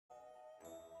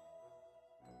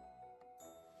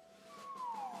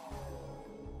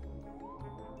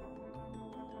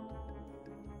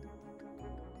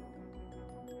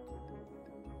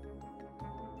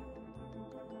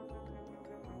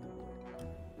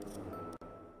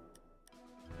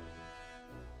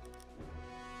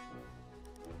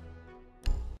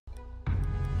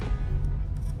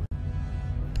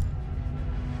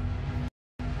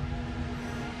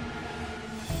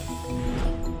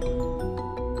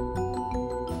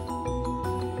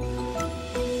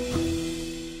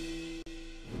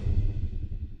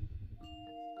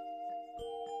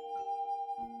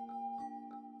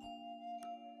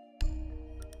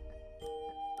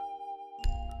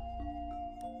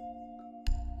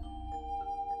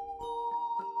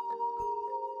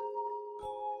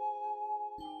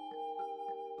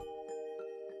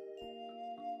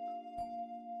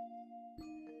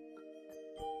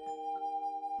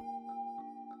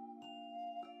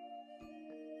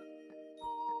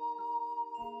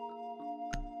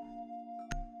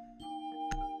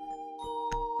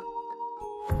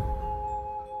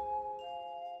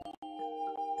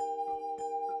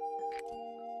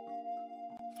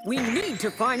We need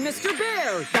to find Mr.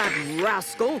 Bear, that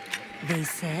rascal, they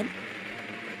said.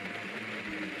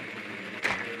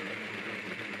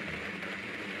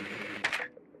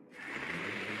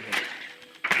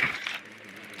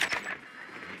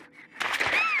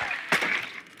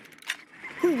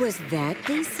 Who was that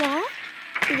they saw?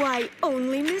 Why,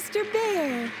 only Mr.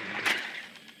 Bear.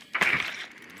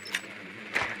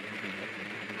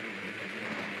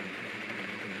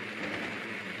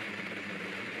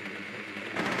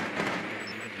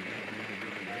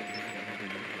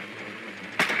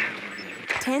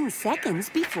 "10 seconds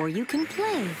before you can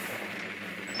play.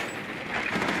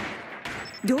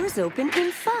 Doors open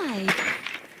in 5.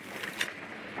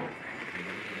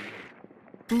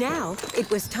 Now, it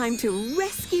was time to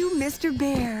rescue Mr.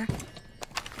 Bear.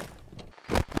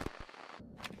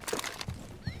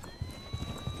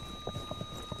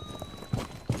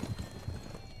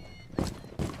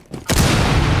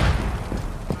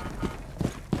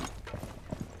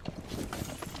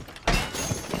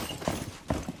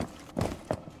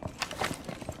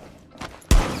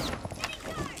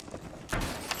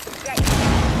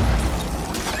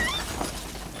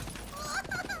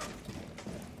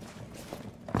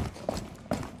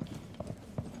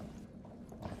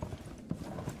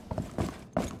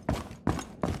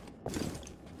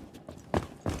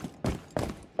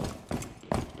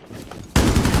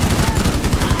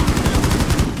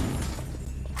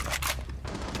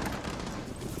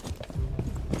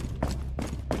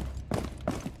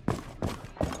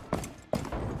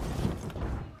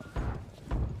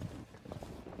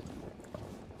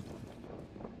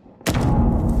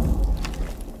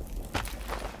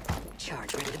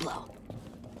 Charge ready to blow.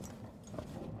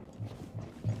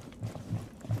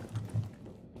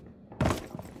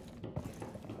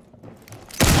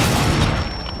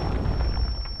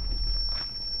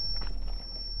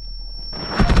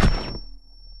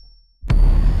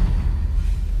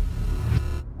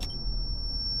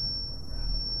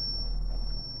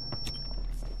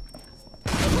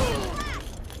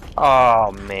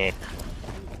 Oh man.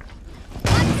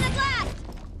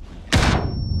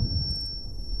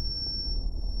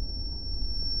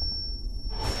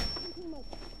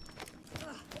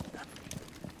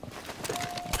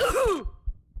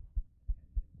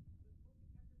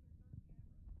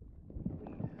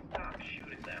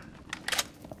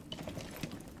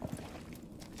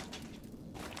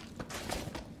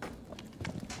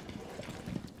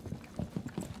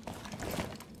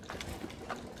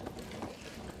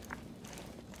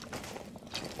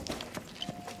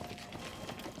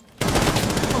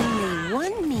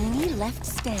 Left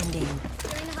standing.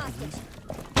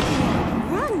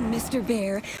 Run, Mr.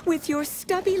 Bear, with your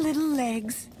stubby little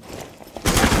legs.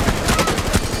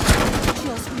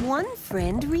 Just one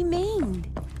friend remained.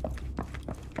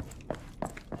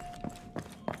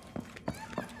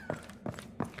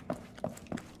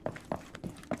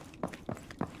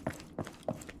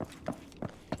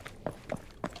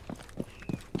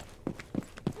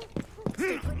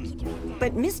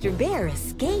 But Mr. Bear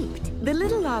escaped. The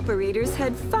little operators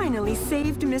had finally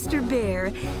saved Mr.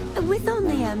 Bear, with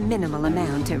only a minimal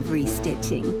amount of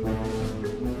restitching.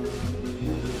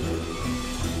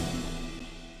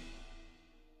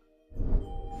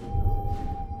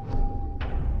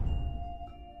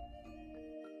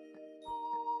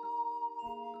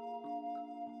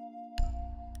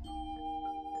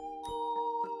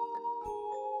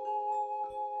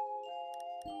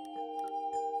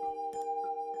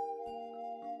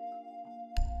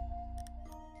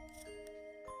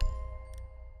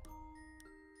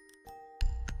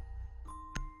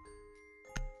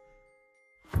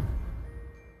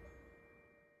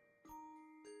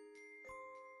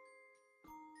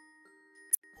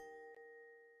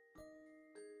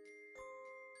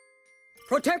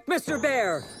 Protect Mr.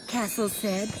 Bear, Castle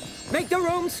said. Make the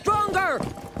room stronger!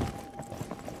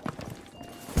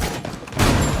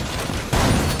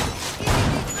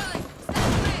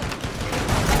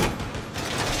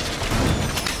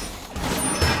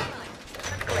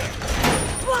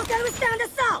 Walk out of sound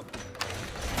assault!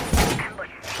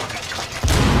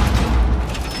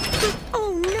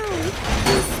 Oh no!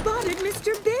 He spotted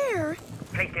Mr. Bear!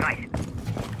 Place device.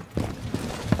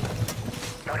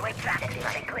 Go to traffic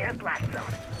and clear blast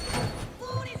zone.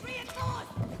 Food is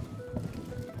reinforced!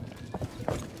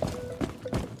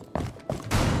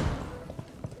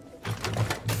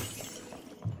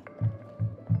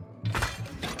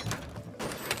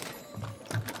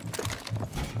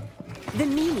 The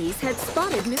meanies had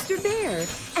spotted Mr. Bear,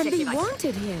 and they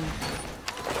wanted him.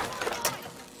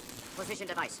 Position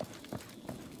device.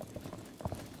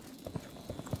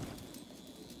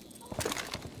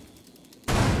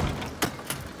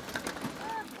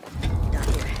 Not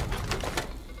here.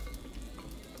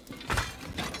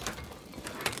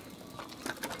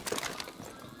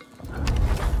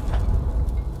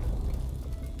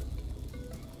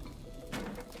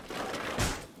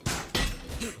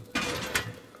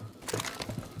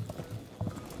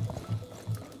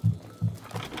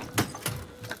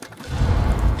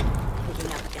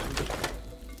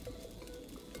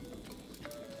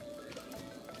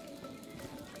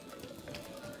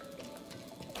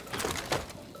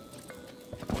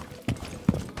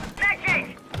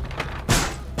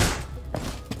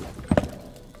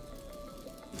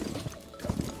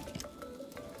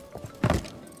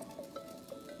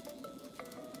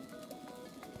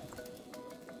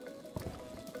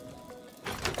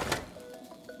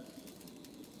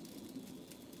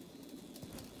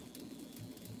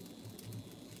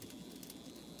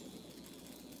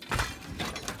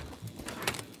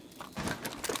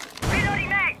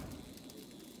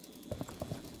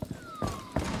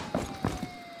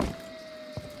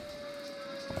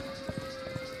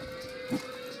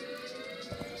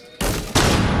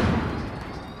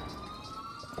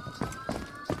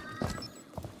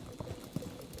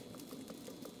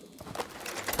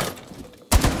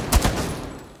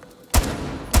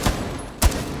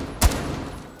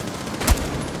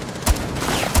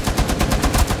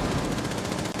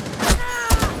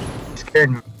 scared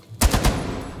me.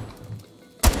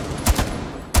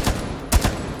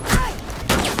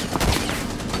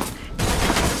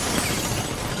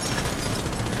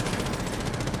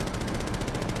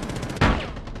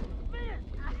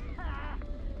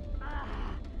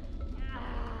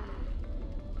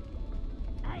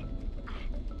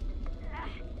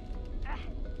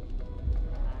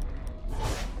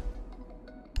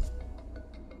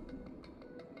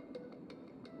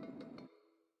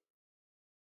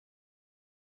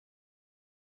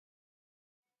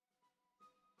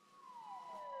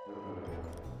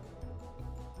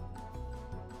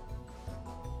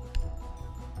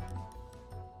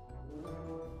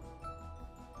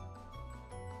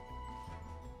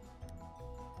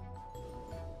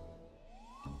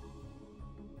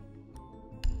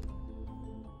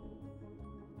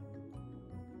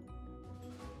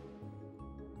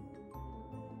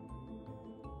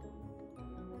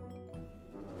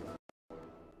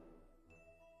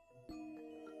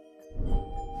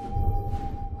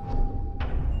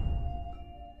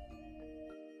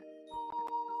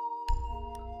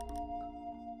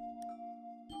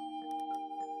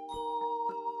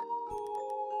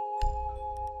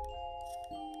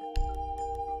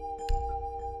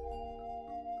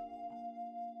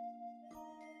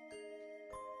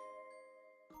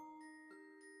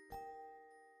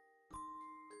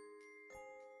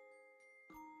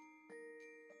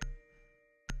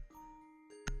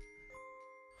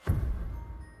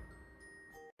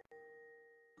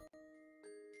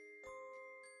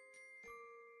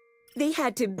 They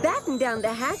had to batten down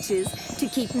the hatches to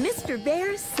keep Mr.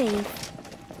 Bear safe.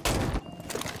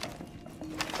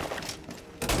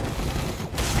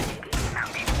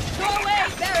 Doorway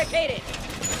barricaded!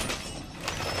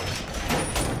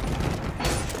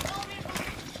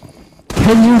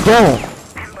 Can you don't?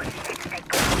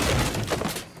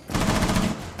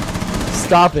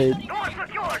 Stop it.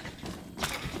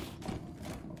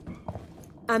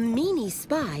 A meanie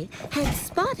spy had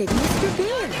spotted Mr.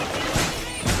 Bear.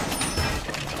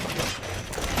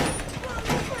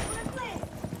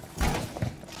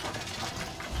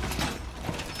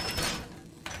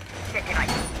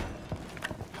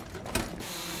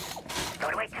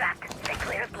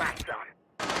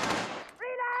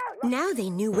 Now they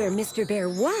knew where Mr. Bear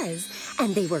was,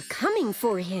 and they were coming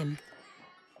for him.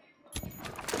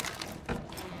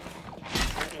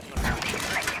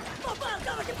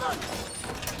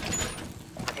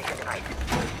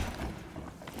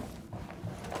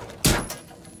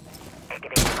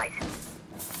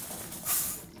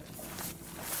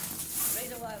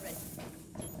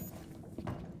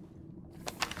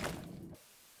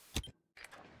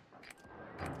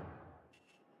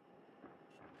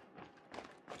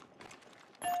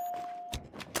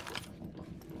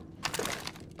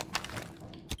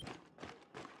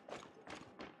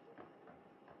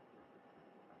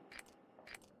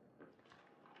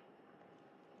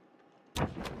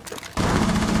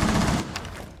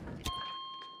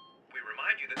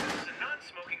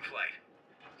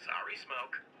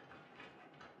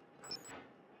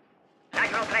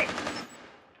 Nitro place.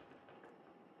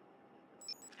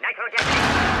 Nitro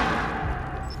detonator.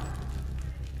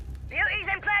 Beauty's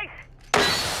in place.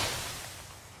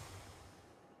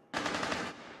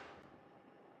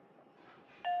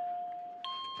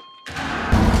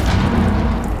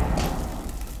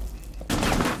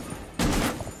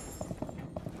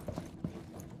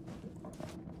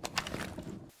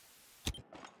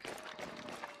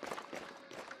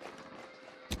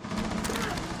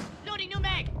 Loading new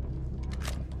mag!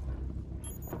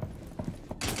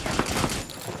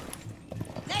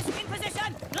 Next in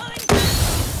position! Loading!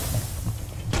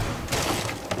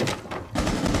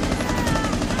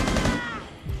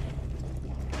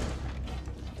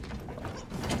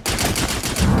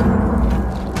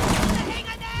 Hang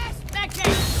on this! Back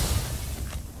check!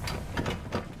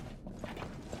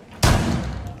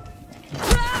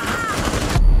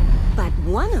 But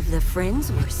one of the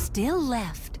friends were still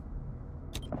left.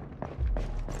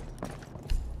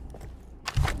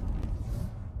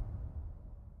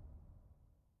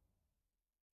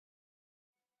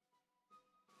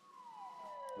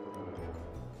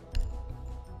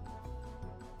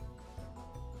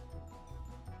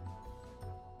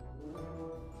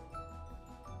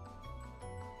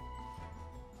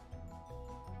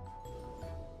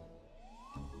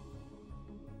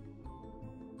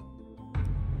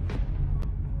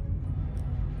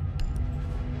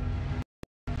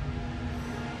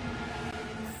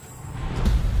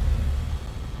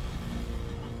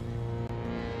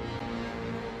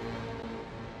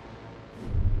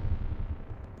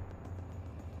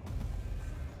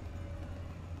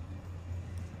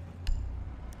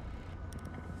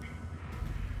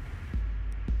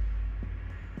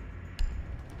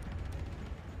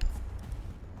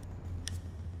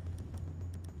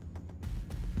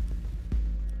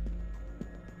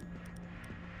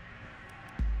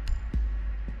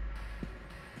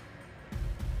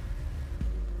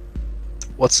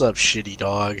 What's up, shitty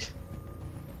dog?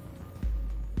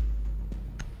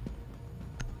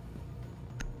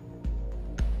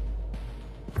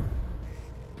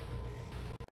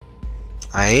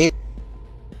 I ain't.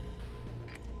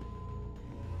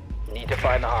 Need to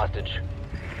find the hostage.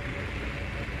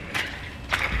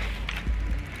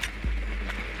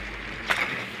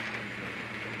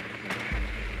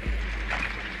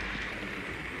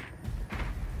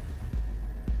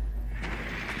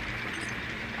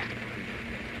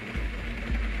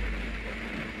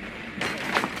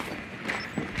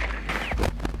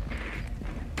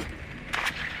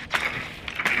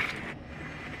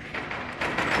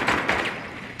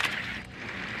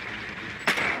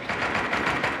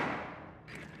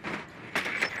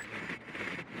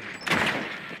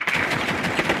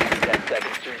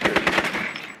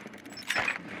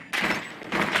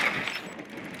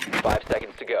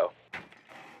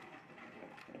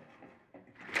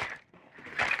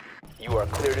 You are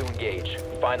clear to engage.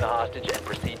 Find the hostage and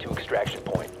proceed to extraction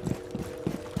point.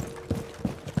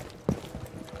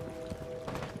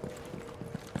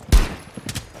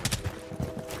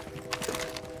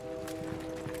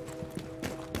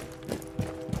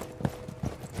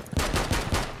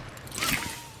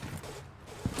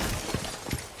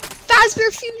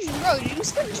 Fazbear Fusion, bro, did you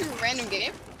just get into a random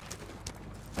game?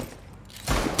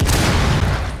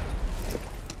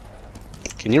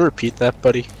 Can you repeat that,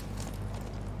 buddy?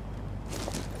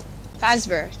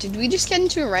 Fazbear, did we just get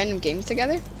into a random game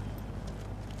together?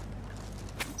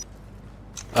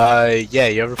 Yeah,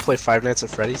 you ever play Five Nights at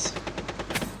Freddy's?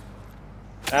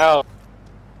 Ow.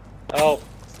 Help.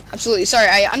 Absolutely, sorry,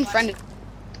 I unfriended.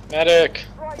 Medic.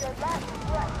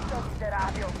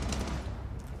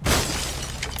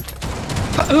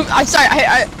 I'm sorry,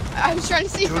 I was trying to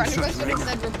see if friend request would have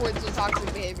said reports of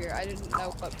toxic behavior. I didn't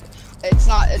know, but it's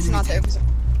not there.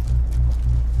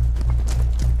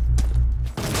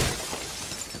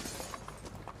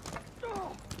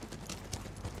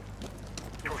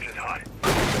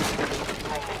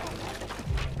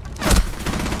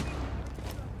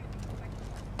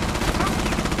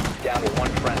 Down to one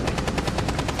friendly.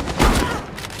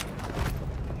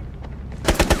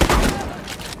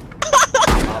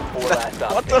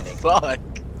 What the fuck?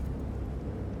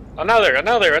 Another.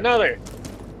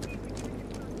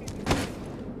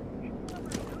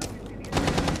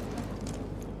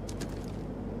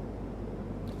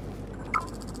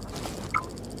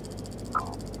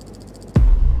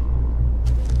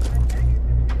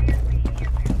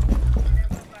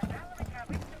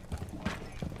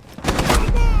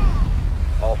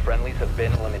 All friendlies have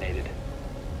been eliminated.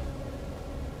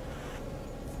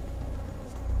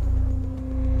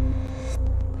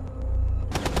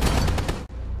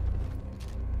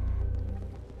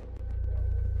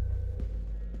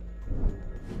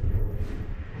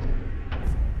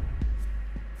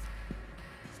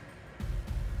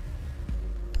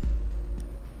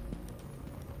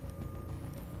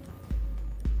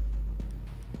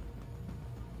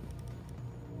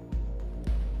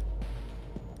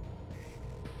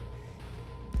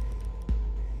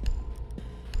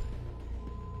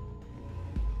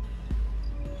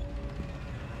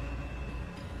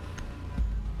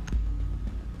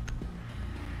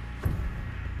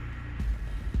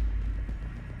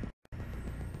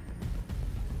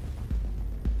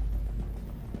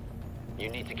 You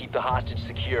need to keep the hostage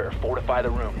secure. Fortify the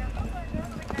room.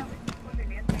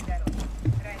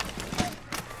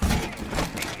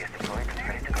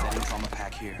 Trauma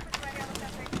pack here.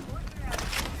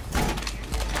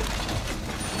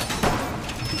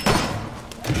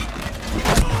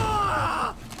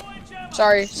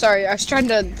 Sorry, I was trying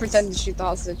to pretend to shoot the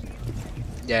hostage.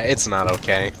 Yeah, it's not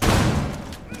okay.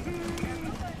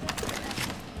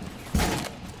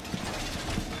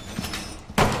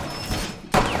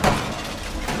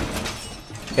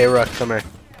 Hey, Ruck, come here.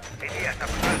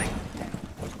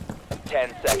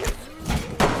 10 seconds.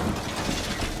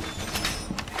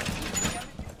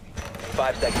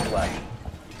 5 seconds left.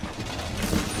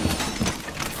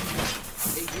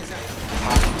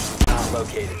 Hostage not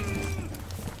located.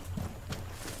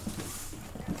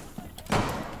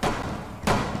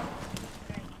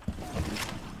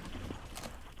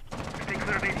 Stay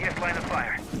clear of ADS line of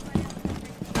fire.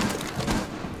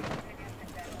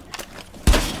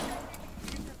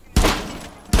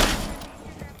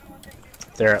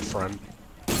 They're at front.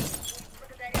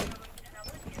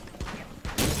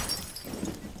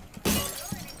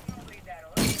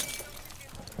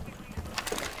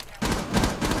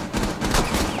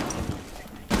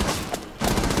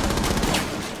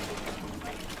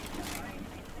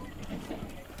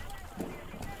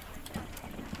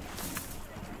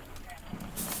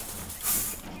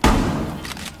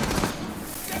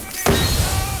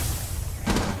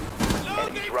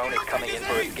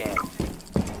 gang.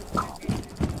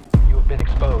 You have been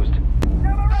exposed.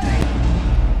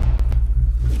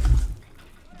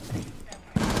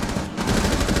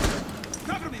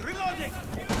 Cover me, reloading!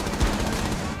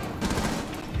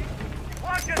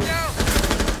 Watch it now!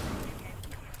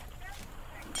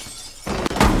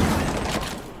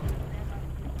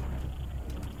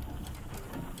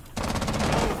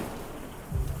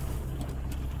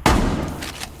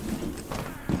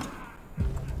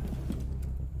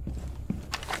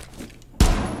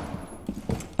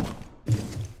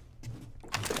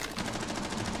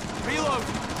 Reload!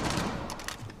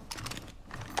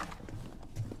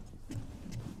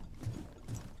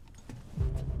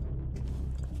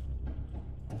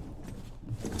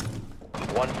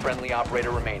 One friendly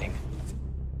operator remaining.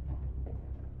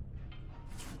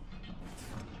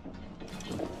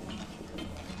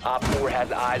 Op 4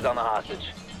 has eyes on the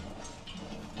hostage.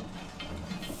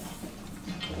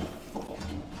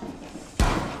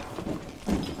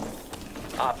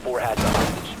 Op 4 has the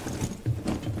hostage.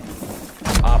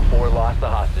 Op 4 lost the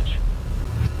hostage.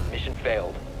 Mission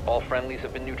failed. All friendlies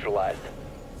have been neutralized.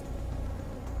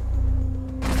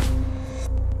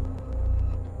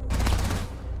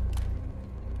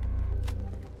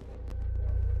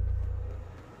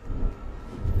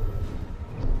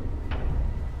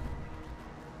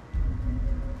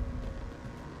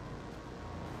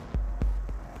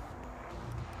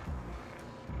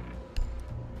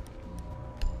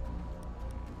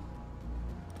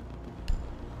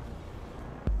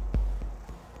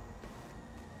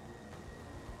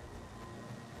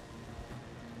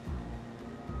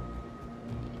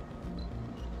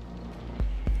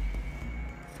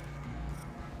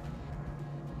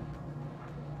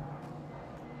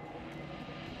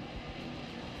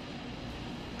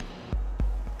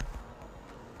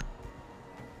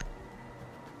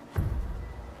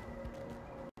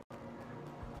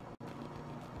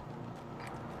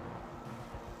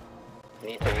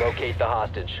 Need to locate the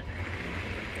hostage.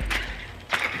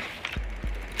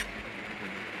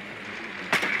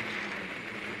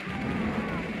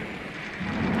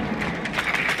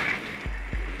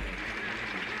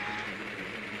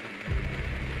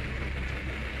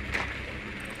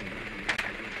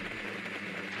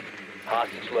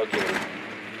 Hostage located.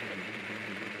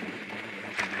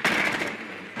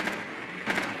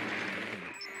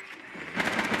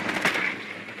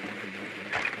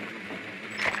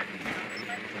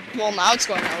 Well, now it's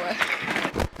going that way.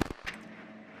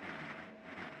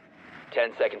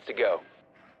 10 seconds to go.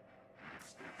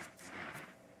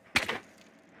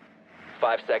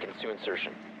 5 seconds to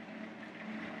insertion.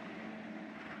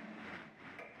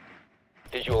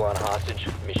 Visual on hostage.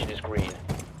 Mission is green.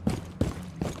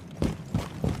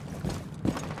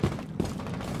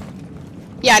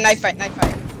 Yeah, knife fight, knife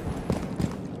fight.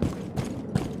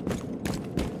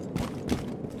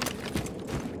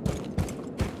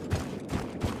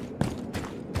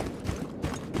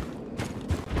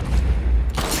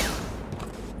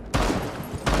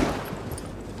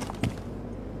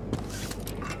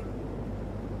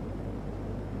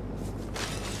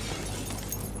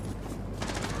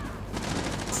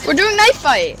 We're doing knife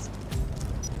fight.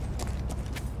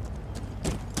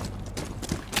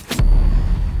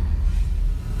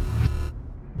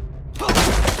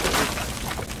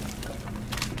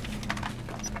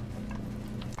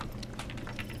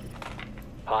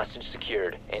 Hostage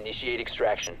secured. Initiate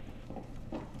extraction.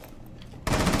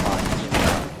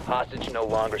 Hostage no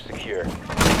longer secure.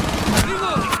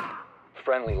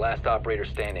 Friendly, last operator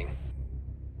standing.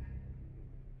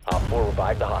 Op 4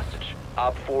 revived the hostage.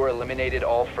 Op 4 eliminated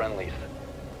all friendlies.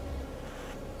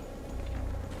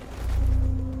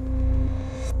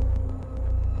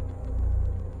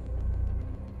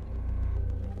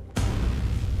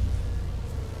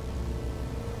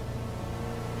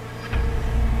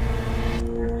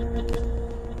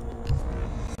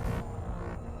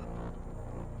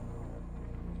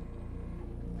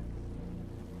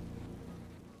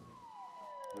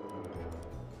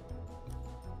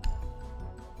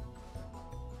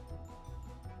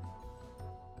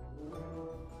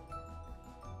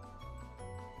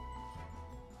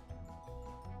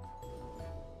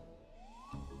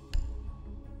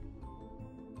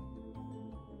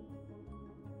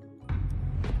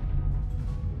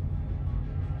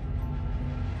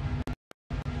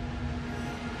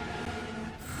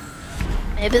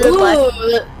 Maybe the black.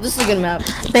 This is a good map.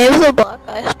 Maybe the black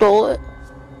guy stole it.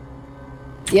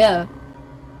 Yeah,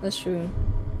 that's true.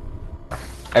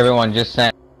 Everyone, just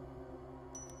saying.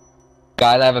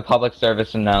 Guys, I have a public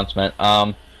service announcement.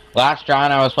 Last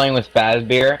round I was playing with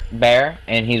Fazbear Bear,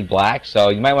 and he's black, so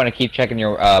you might want to keep checking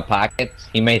your pockets.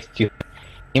 He may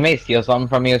steal something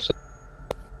from you. So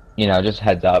You know, just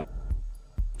heads up.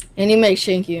 And he may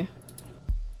shank you.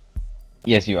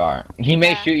 Yes, you are. He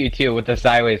may shoot you too with a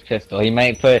sideways pistol.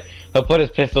 He'll put his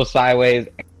pistol sideways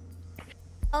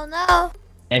Oh no.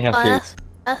 and he'll Oh, shoot.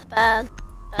 that's bad.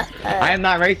 That's bad. I am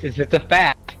not racist. It's a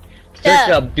fact. Search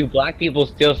Yeah. up, do black people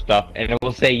steal stuff, and it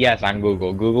will say yes on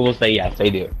Google. Google will say yes, they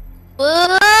do.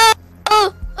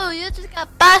 Oh, you just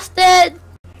got busted.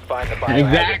 Find the biohazard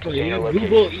Exactly. container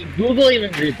location. Google even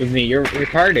agrees with me. You're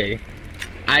retarded.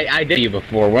 I did you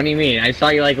before. What do you mean? I saw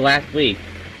you like last week.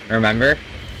 Remember?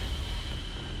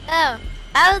 Oh,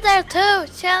 I was there too,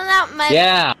 chilling out my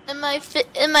Yeah. in my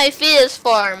fetus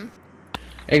form.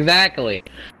 Exactly.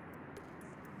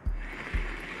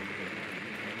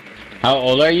 How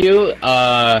old are you?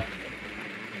 Yeah,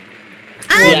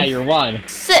 you're 1.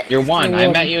 You're 1. I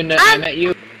met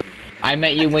you. I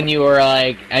met you when you were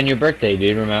like on your birthday,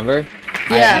 dude. Remember?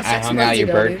 Yeah, I 6 hung months out your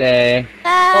ago, dude. birthday.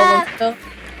 All that stuff.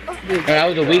 That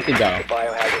was a week ago. The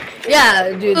biohazard container. Yeah,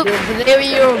 dude, the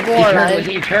day you were born, right?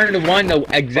 He turned 1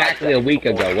 exactly a week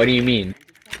ago. What do you mean?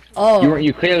 Oh.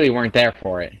 You clearly weren't there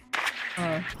for it.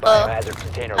 Biohazard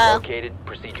container located.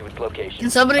 Proceed to its location. Can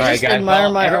somebody All right, just guys, admire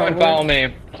my everyone artwork? follow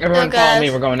me. Everyone Okay. follow me.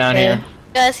 We're going down here.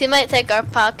 Guys, he might take our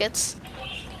pockets.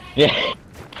 Yeah.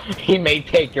 He may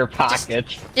take your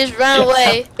pockets. Just run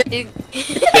away. Yeah,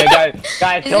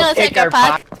 guys, He's he'll gonna take take our our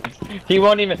pockets. He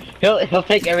won't even. He'll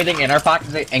take everything in our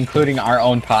pockets, including our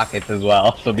own pockets as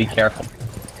well. So be careful.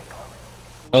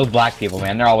 Those black people,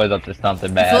 man, they're always up to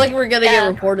something I bad. feel like we're gonna get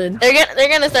reported. They're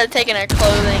gonna start taking our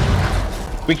clothing.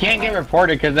 We can't get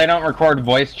reported because they don't record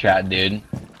voice chat, dude.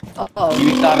 Oh.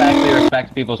 Ubisoft actually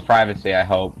respects people's privacy. I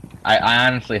hope. I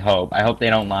honestly hope. I hope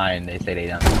they don't lie and they say they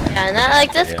don't. Yeah, not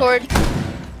like Discord.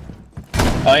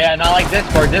 Oh yeah, not like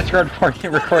Discord. Discord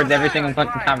records every single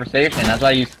fucking conversation. That's why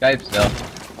I use Skype still.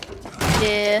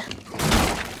 Yeah.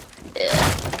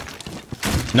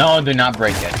 Yeah. No, do not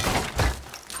break it.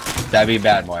 That'd be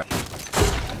bad, boy.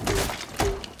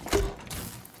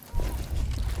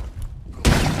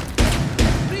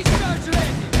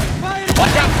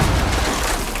 Watch out!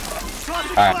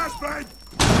 Alright.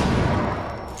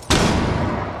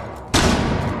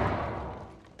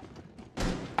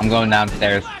 I'm going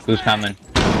downstairs. Who's coming?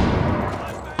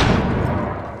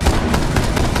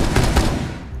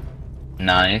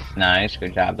 Nice, nice.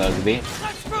 Good job, those be.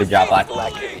 Good job, Black.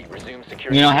 Activity. Resume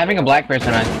security. You know, having a black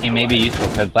person on your team may be useful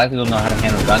because black people know how to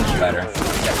handle guns better.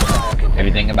 If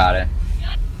you think about it.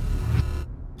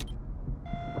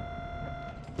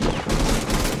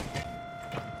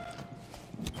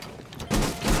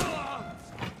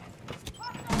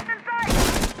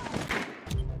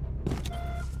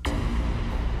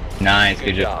 Nice,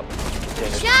 good job.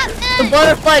 The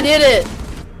butterfly did it!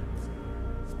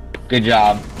 Good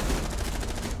job.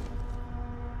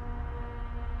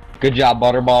 Good job,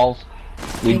 Butterballs.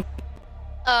 We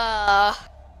I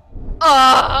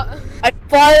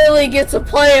finally get to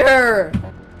play her!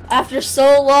 After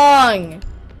so long!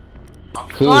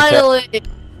 Finally!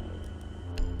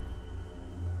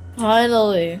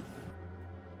 Finally.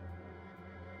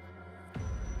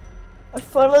 I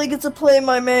finally get to play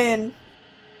my main.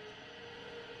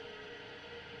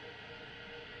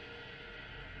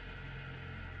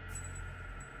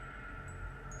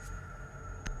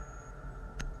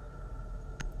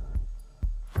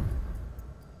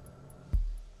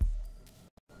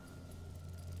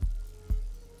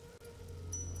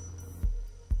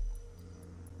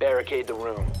 Barricade the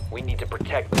room. We need to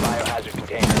protect the biohazard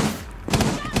container.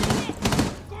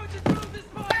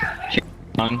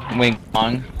 Wing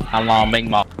on. How long, Big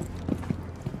Mom?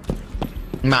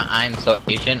 I'm so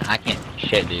Asian, I can't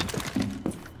shit, dude.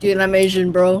 Dude, I'm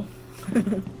Asian, bro.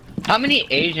 How many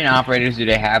Asian operators do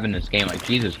they have in this game? Like,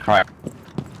 Jesus Christ.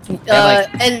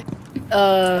 Okay.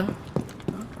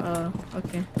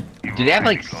 Do they have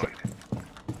like?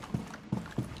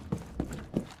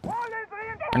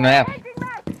 No, they have.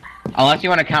 Unless you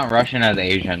want to count Russian as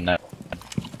Asian, no.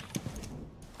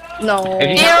 No. If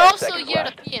you They're count- also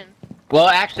European. Well,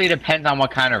 it actually depends on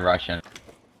what kind of Russian.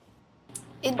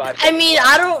 I mean,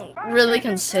 I don't really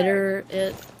consider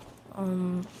it,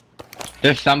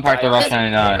 There's some parts of Russia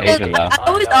in Asia, though. I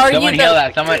always argue Someone heal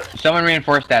that. Someone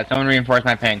reinforce that. Someone reinforce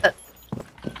my ping. that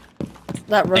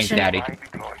Thanks, Russian. Daddy.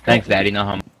 Thanks, Daddy. No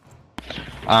homo.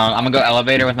 I'm gonna go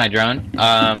elevator with my drone.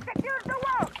 I'm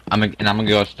gonna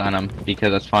go stun him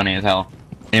because that's funny as hell.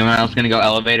 Anyone else gonna go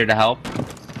elevator to help?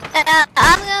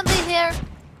 I'm gonna be here.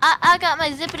 I got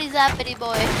my zippity zappity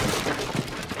boy.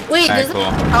 Wait, Alright, does it cool.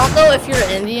 count though if you're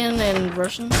Indian and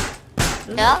Russian?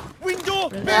 Yeah? Window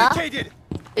Yeah? barricaded.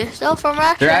 You're still from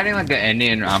Russia? They're adding like an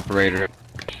Indian operator.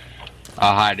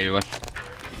 Oh, hi, dude. What's...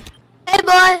 Hey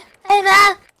boy! Hey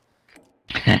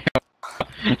man!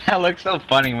 That looks so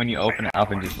funny when you open it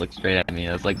up and just look straight at me.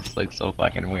 That's like so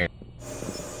fucking weird.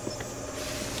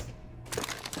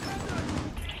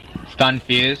 Stun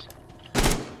Fuse.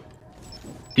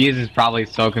 Fuse is probably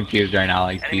so confused right now,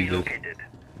 like Jesus.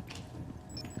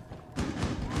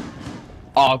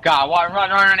 Oh god,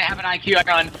 run, I have an IQ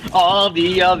icon. All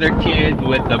the other kids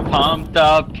with the pumped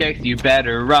up kicks, you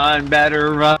better run,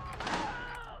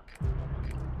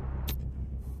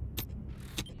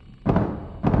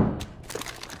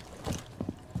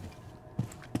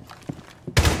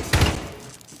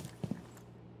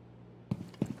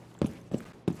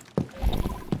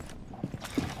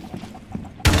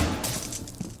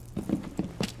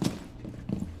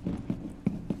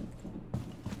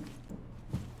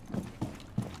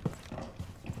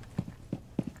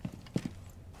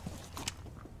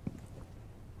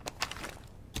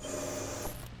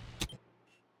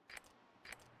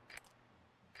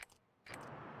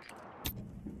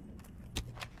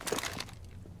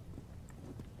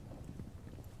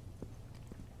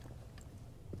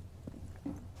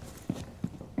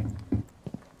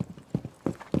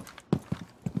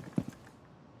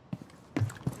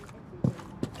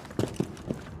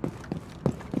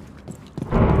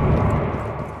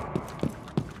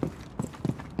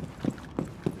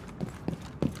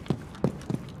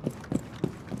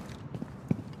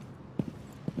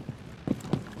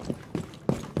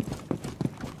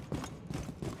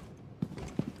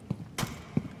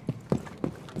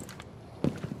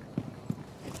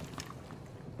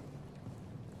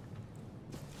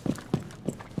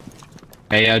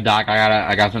 Hey yo, Doc,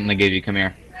 I got something to give you. Come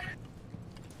here.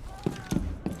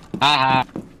 Haha.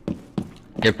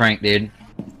 You're pranked, dude.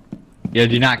 Yo,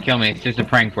 do not kill me. It's just a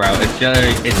prank, bro. It's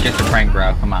just a prank,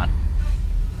 bro. Come on.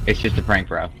 It's just a prank,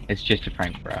 bro. It's just a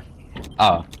prank, bro.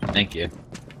 Oh, thank you.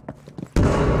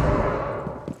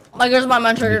 Micro's my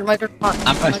mentor. Micro's my.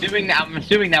 I'm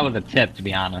assuming that was a tip, to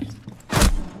be honest.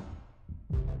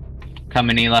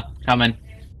 Coming, Ela. Coming.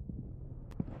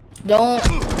 Don't.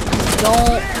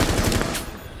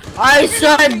 I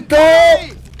said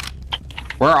don't!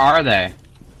 Where are they?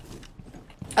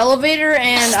 Elevator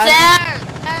and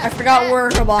I forgot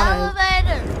where Cabana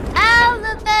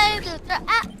Elevator!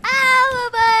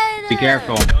 Be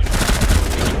careful.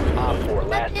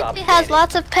 He has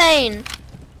lots of pain.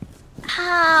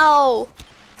 How?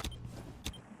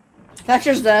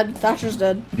 Thatcher's dead. Thatcher's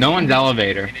dead. No one's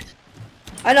elevator.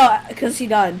 I know, because he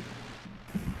died.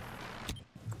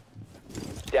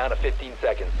 Down to 15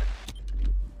 seconds.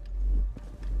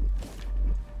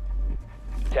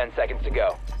 10 seconds to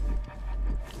go.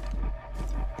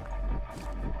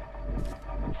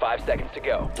 5 seconds to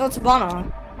go. Oh, it's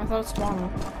Sabana. I thought it's Sabana.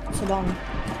 Sabana.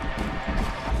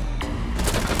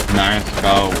 Nice,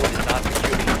 go. Did not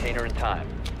secure the container in time.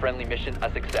 Friendly mission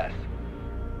a success.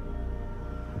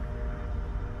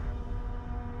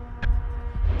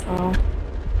 Oh.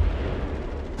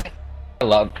 I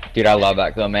love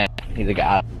that girl, man. He's a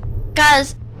guy.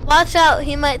 Guys, watch out.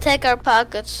 He might take our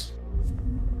pockets.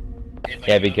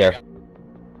 Yeah, be careful.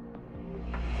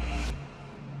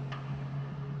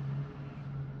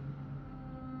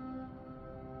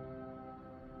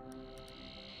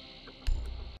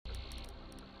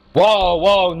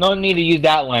 Whoa, no need to use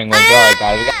that language. Alright,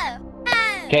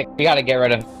 guys. We gotta get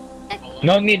rid of.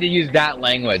 No need to use that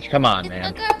language. Come on,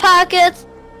 man. Took our pockets.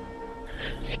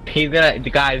 He's gonna.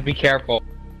 Guys, be careful.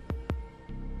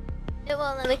 It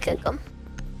won't let me kick him.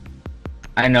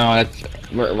 I know, it's.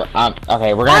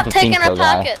 Okay, we're gonna have to taking think our so,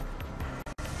 guy. pocket.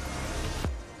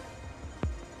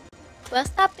 Well,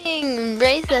 stop being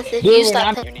racist if you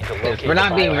stop taking. We're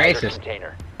not being racist.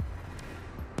 Container.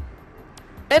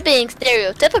 We're being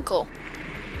stereotypical.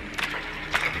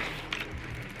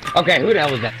 Okay, who the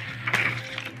hell was that?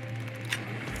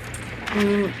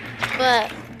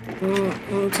 But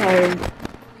I'm tired.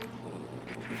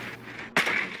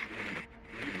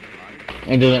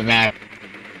 It doesn't matter.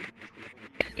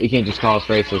 You can't just call us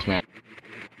racist, man.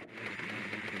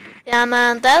 yeah,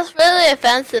 man, that's really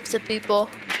offensive to people.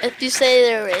 If you say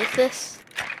they're racist.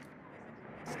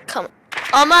 Come on.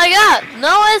 Oh my god,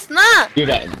 no it's not! Dude,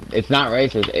 it's not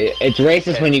racist. It's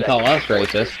racist when you call us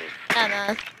racist. Yeah,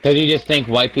 man. Because you just think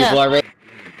white people are racist.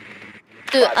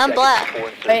 Dude, I'm black.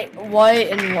 Wait,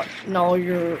 white and what? No,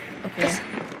 you're okay.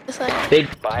 It's like,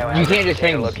 You can't just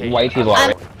think white people are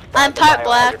racist. I'm part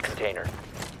black.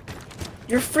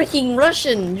 You're freaking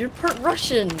Russian. You're part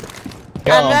Russian.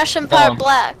 I'm Russian, part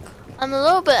black. I'm a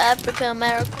little bit African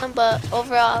American, but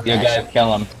overall I'm You Russian. guys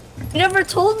kill him. You never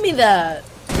told me that.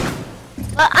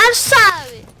 But I'm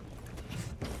sorry.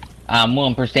 I'm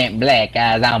 1% black,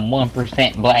 guys. I'm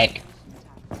 1% black.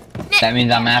 That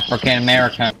means I'm African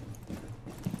American.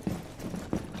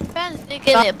 I'm trying to think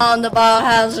give me a On the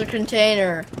biohazard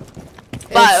container.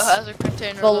 biohazard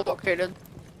container Well- located.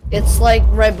 It's like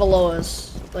right below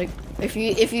us. Like if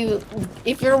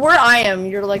you're where I am,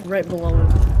 you're like right below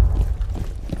it.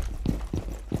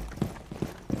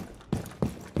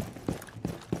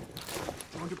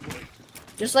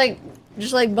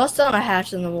 Just like bust down a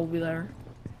hatch and then we'll be there.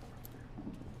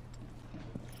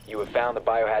 You have found the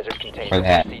biohazard container. Where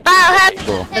that? Proceed to Biohazard the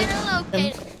Cool. container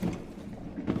located.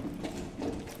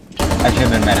 I should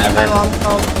have been My ever. mom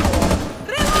told me.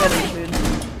 Getting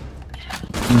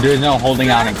food. There's no holding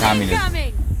out in communism.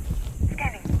 Scanning.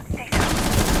 Stay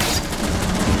sharp.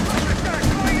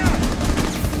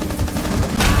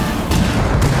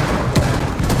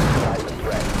 Neutralize the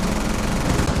threat.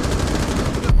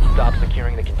 Stop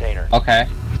securing the container. Okay.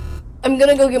 I'm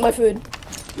gonna go get my food.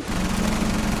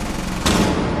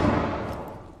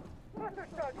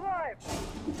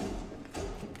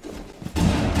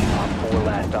 Op 4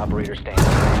 last operator standing.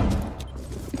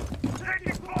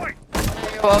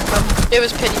 You're welcome. It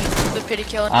was pity. The pity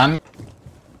killing. I'm.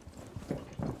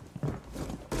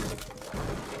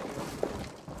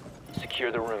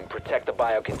 Secure the room. Protect the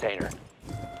bio container.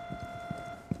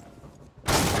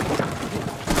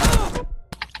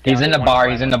 He's in the bar.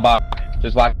 He's in the bar.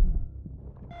 Just watch.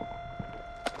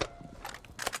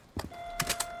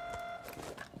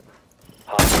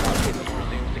 Hostile activity.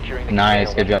 Resume securing the Nice,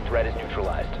 container good once job. the threat is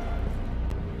neutralized.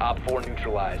 Op 4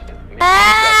 neutralized. Mission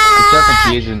I'm successful. so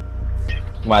confused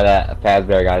why that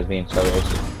Fazbear guy is being so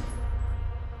racist.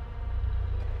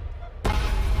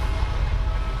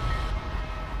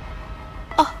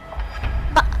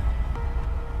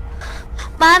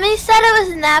 Mommy said it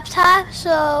was nap time,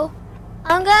 so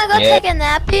I'm gonna go Yeah. take a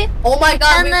nappy. Oh my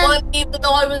god, And we then- won even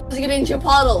though I was getting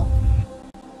Chipotle.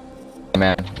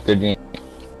 Man, good game.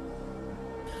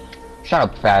 Shut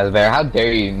up, Fazbear. How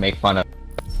dare you make fun of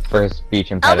for his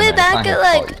speech I'll be impediment? It's back not his at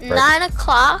fault, like he's first. 9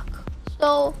 o'clock,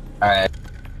 so Alright.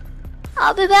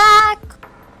 I'll be back.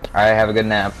 Alright, have a good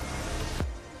nap.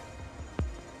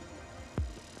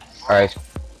 Alright.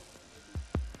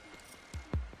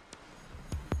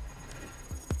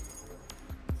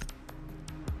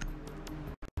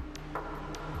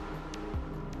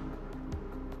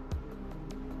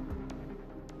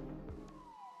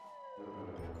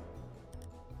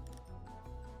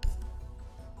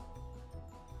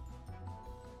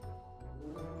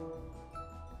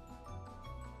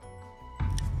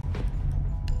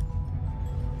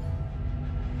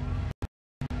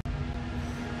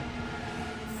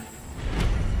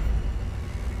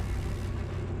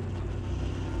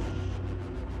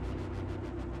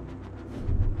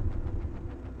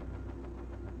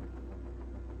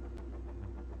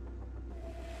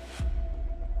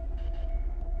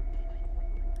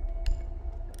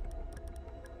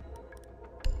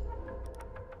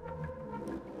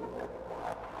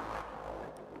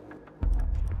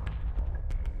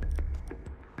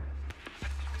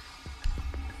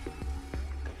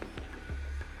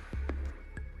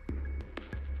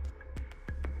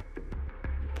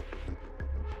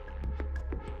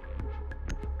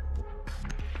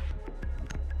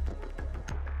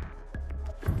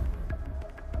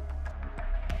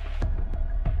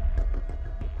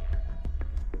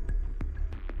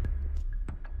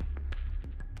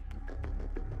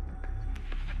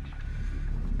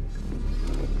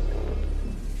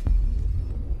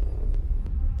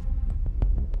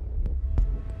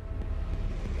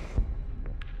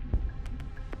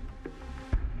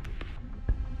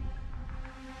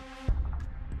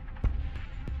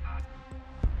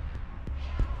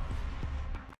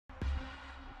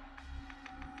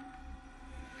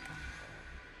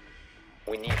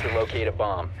 We need to locate a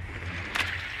bomb.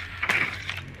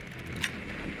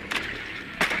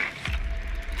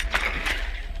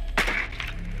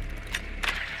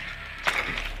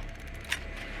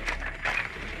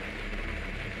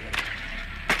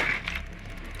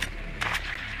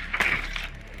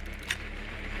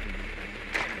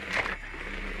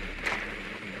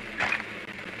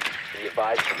 Be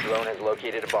advised the drone has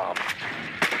located a bomb.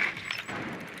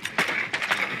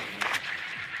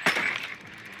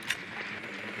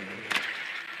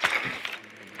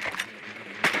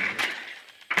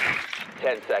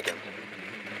 Seconds.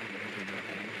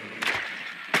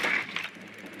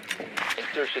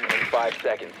 Insertion in 5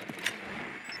 seconds.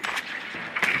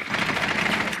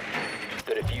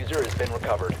 The diffuser has been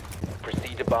recovered.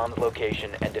 Proceed to bomb's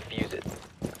location and defuse it.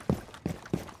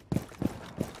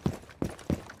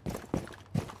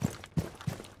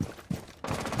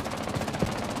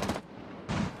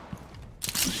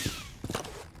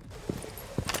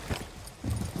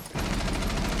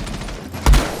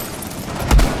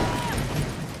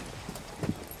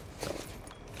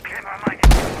 Camera mine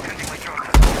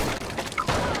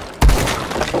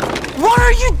What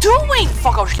are you doing?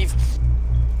 Fuck off, Steve.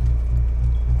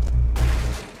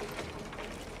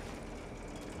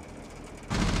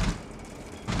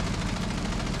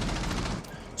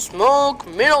 Smoke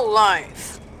middle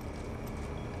life.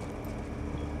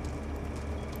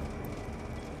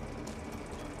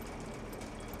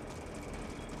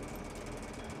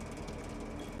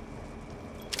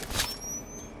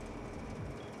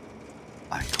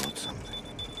 I caught something.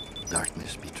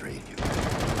 Darkness betrayed you.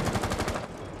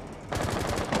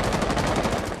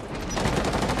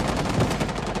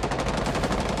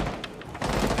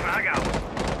 I got one.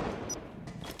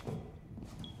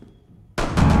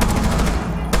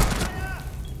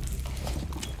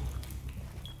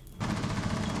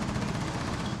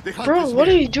 Bro, what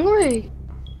are you doing?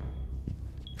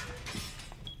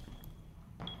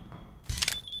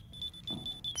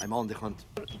 I'm on the hunt.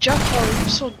 Jacko, you're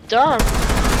so dumb.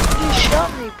 You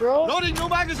shot me, bro. Loading new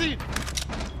magazine.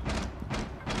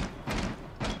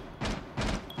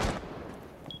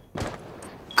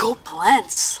 Go plant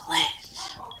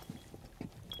Slash.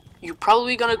 You're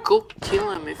probably gonna go kill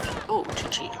him if you... Oh,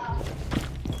 GG.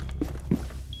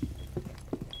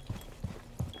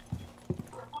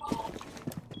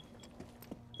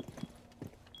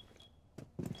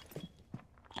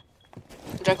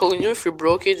 Jackal, you know if you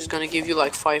broke it, it's gonna give you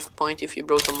like 5 points if you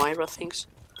broke the Myra things.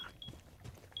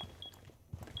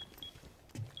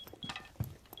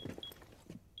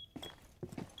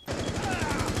 You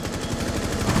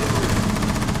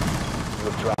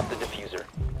have dropped the diffuser.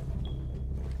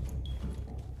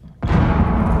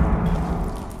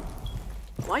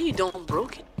 Why you don't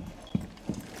broke it?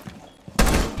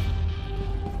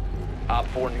 Op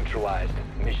 4 neutralized.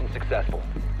 Mission successful.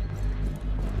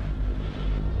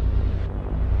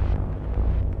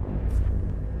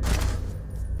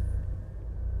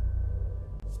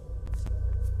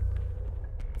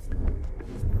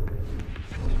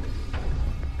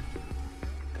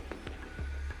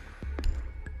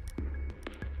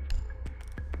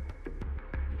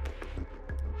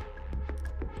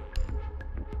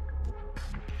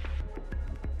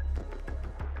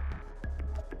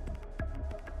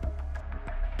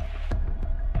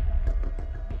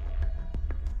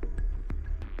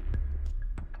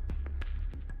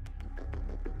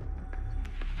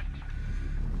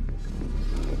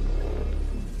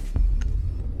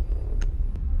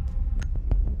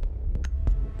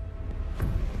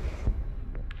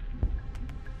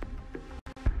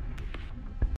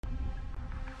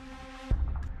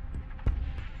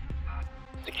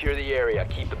 Secure the area.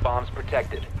 Keep the bombs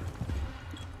protected.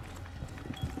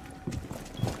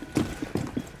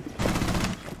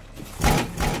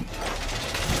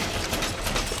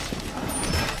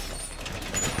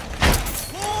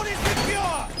 Floor is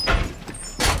secure.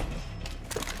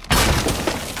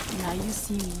 Now you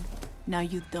see me. Now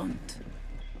you don't.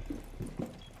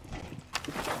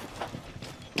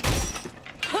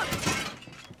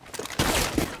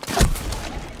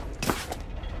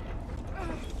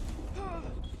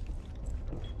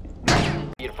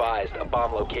 Be advised, a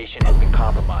bomb location has been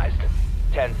compromised.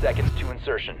 10 seconds to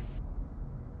insertion.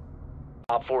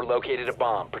 Op 4 located a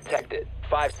bomb. Protect it.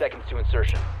 5 seconds to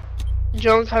insertion.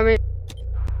 John coming.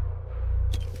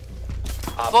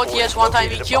 Vote yes one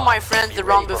time. He killed my friend the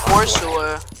round before,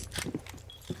 so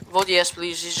vote yes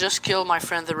please. He just killed my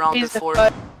friend the round before.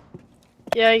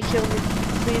 Yeah, he killed me.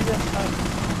 Please,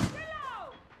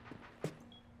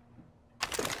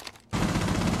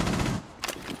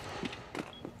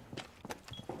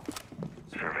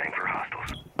 Surveying for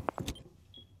hostiles.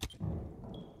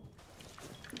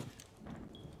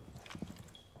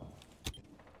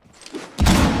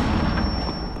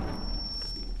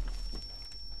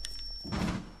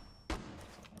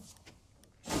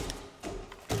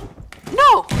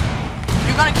 No!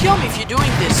 You're gonna kill me if you're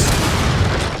doing this.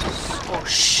 Oh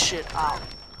shit, ow.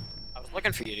 I was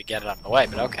looking for you to get it out of the way,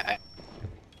 but okay.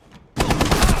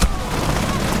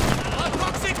 Our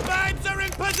toxic babes are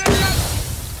in position.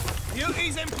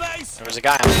 Beauty's in place. There was a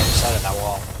guy on the other side of that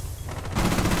wall.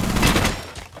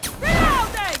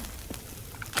 Reloading.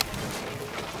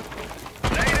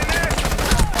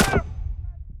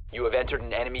 You have entered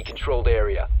an enemy-controlled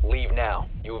area. Leave now.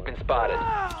 You have been spotted.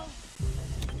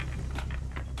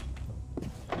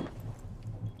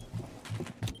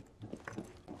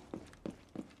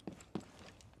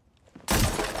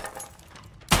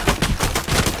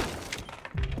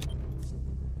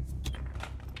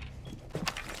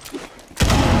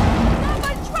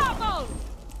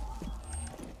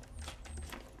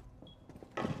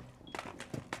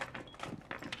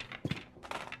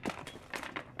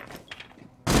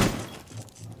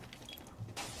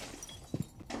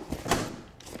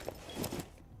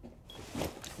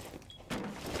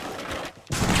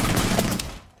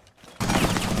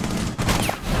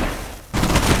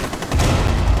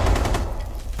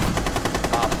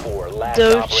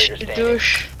 operator standing.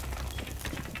 douche.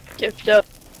 Gift up.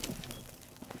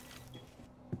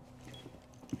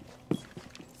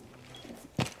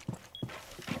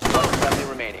 One friendly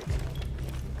remaining.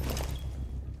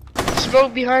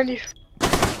 Smoke behind you.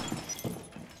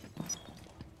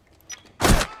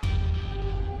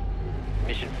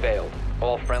 Mission failed.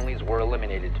 All friendlies were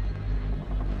eliminated.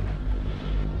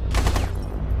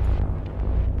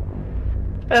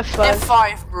 F5.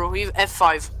 F5, bro. We have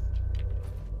F5.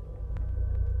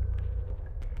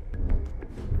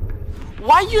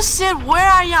 Why you said where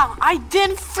I am? I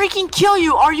didn't freaking kill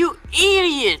you. Are you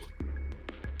idiot?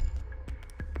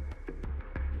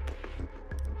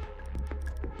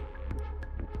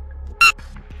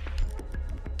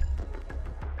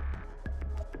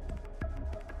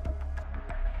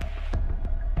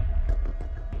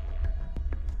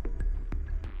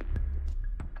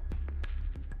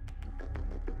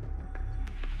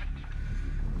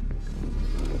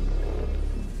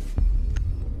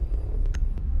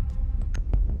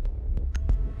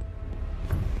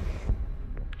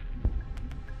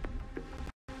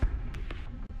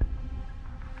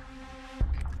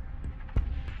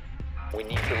 We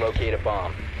need to locate a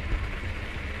bomb.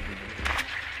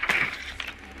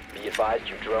 Be advised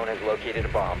your drone has located a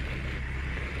bomb.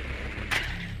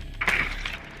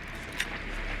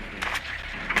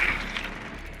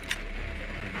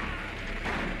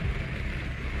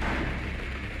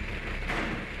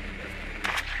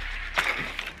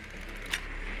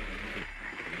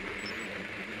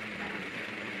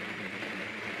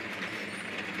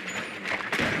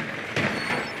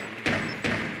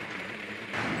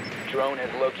 Drone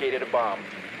has located a bomb.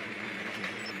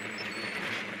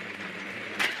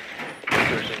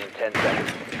 Insertion in 10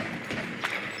 seconds.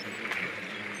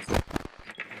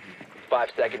 5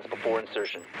 seconds before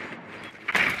insertion.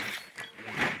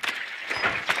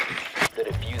 The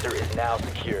diffuser is now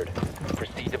secured.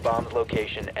 Proceed to bomb's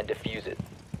location and defuse it.